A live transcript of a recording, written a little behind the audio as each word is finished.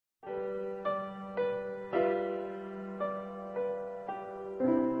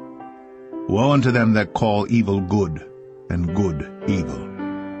Woe unto them that call evil good, and good evil,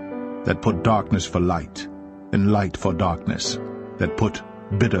 that put darkness for light, and light for darkness, that put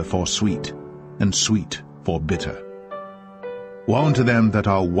bitter for sweet, and sweet for bitter. Woe unto them that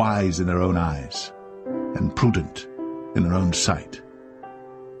are wise in their own eyes, and prudent in their own sight.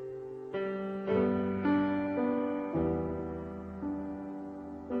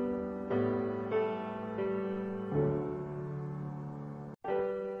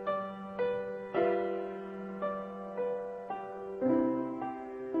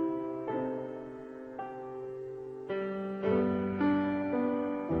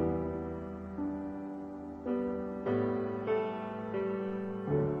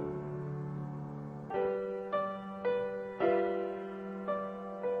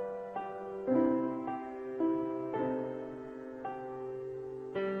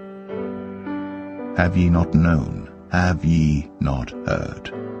 Have ye not known? Have ye not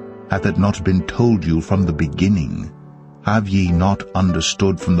heard? Hath it not been told you from the beginning? Have ye not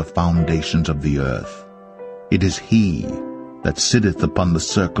understood from the foundations of the earth? It is he that sitteth upon the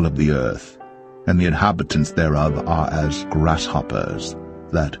circle of the earth, and the inhabitants thereof are as grasshoppers,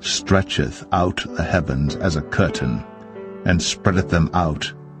 that stretcheth out the heavens as a curtain, and spreadeth them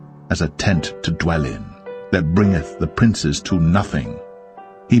out as a tent to dwell in, that bringeth the princes to nothing.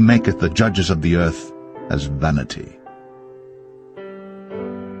 He maketh the judges of the earth as vanity.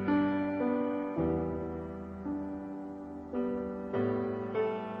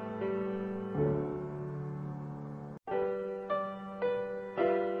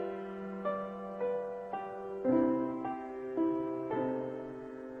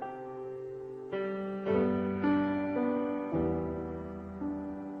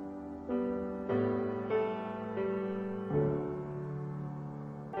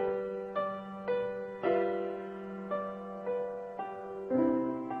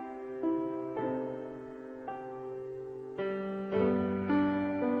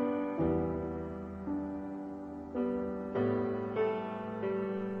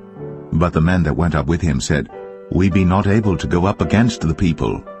 But the men that went up with him said, We be not able to go up against the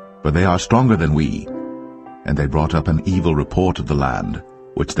people, for they are stronger than we. And they brought up an evil report of the land,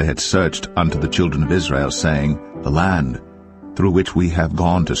 which they had searched unto the children of Israel, saying, The land, through which we have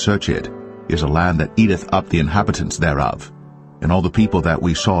gone to search it, is a land that eateth up the inhabitants thereof. And all the people that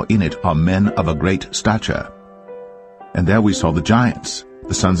we saw in it are men of a great stature. And there we saw the giants,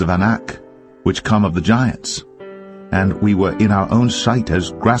 the sons of Anak, which come of the giants. And we were in our own sight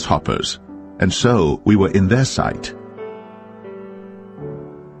as grasshoppers, and so we were in their sight.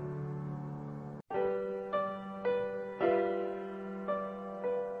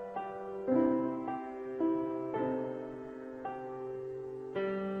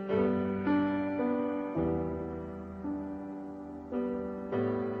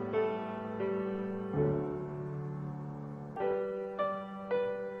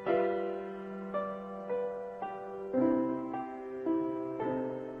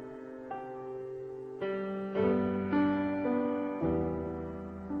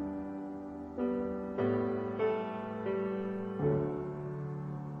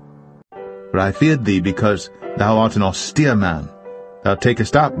 For I feared thee, because thou art an austere man. Thou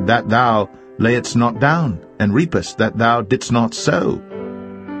takest up that thou layedst not down, and reapest that thou didst not sow.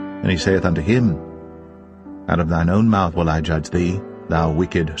 And he saith unto him, Out of thine own mouth will I judge thee, thou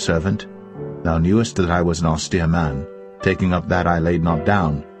wicked servant. Thou knewest that I was an austere man, taking up that I laid not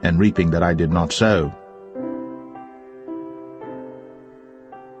down, and reaping that I did not sow.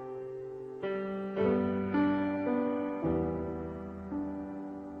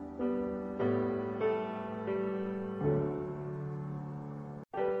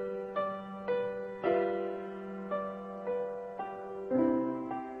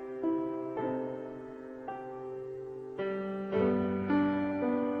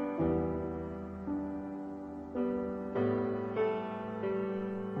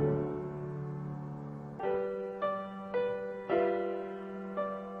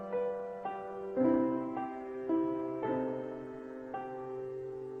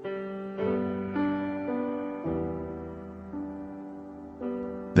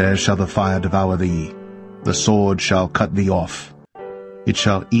 There shall the fire devour thee, the sword shall cut thee off. It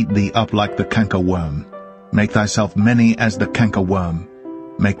shall eat thee up like the cankerworm. Make thyself many as the cankerworm,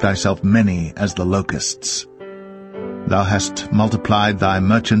 make thyself many as the locusts. Thou hast multiplied thy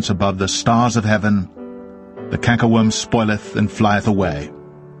merchants above the stars of heaven. The cankerworm spoileth and flieth away.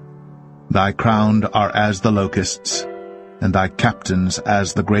 Thy crowned are as the locusts, and thy captains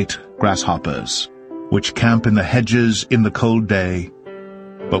as the great grasshoppers, which camp in the hedges in the cold day.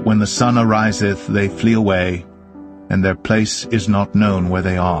 But when the sun ariseth, they flee away, and their place is not known where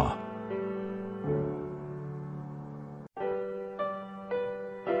they are.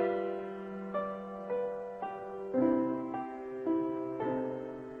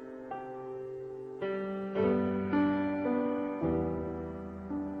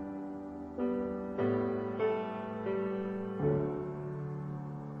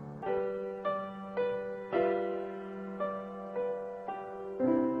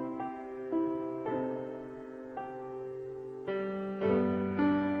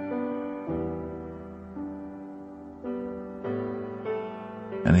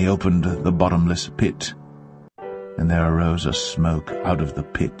 he opened the bottomless pit, and there arose a smoke out of the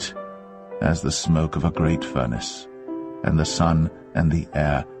pit, as the smoke of a great furnace, and the sun and the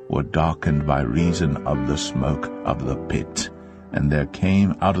air were darkened by reason of the smoke of the pit. And there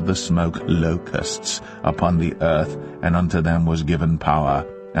came out of the smoke locusts upon the earth, and unto them was given power,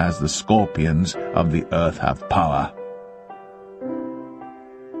 as the scorpions of the earth have power.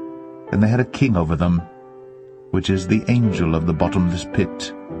 And they had a king over them, which is the angel of the bottomless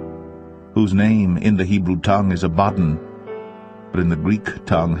pit, whose name in the Hebrew tongue is Abaddon, but in the Greek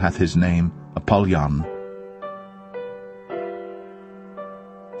tongue hath his name Apollyon.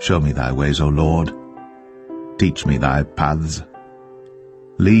 Show me thy ways, O Lord. Teach me thy paths.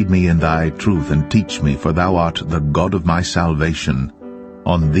 Lead me in thy truth, and teach me, for thou art the God of my salvation.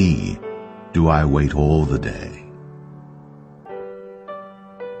 On thee do I wait all the day.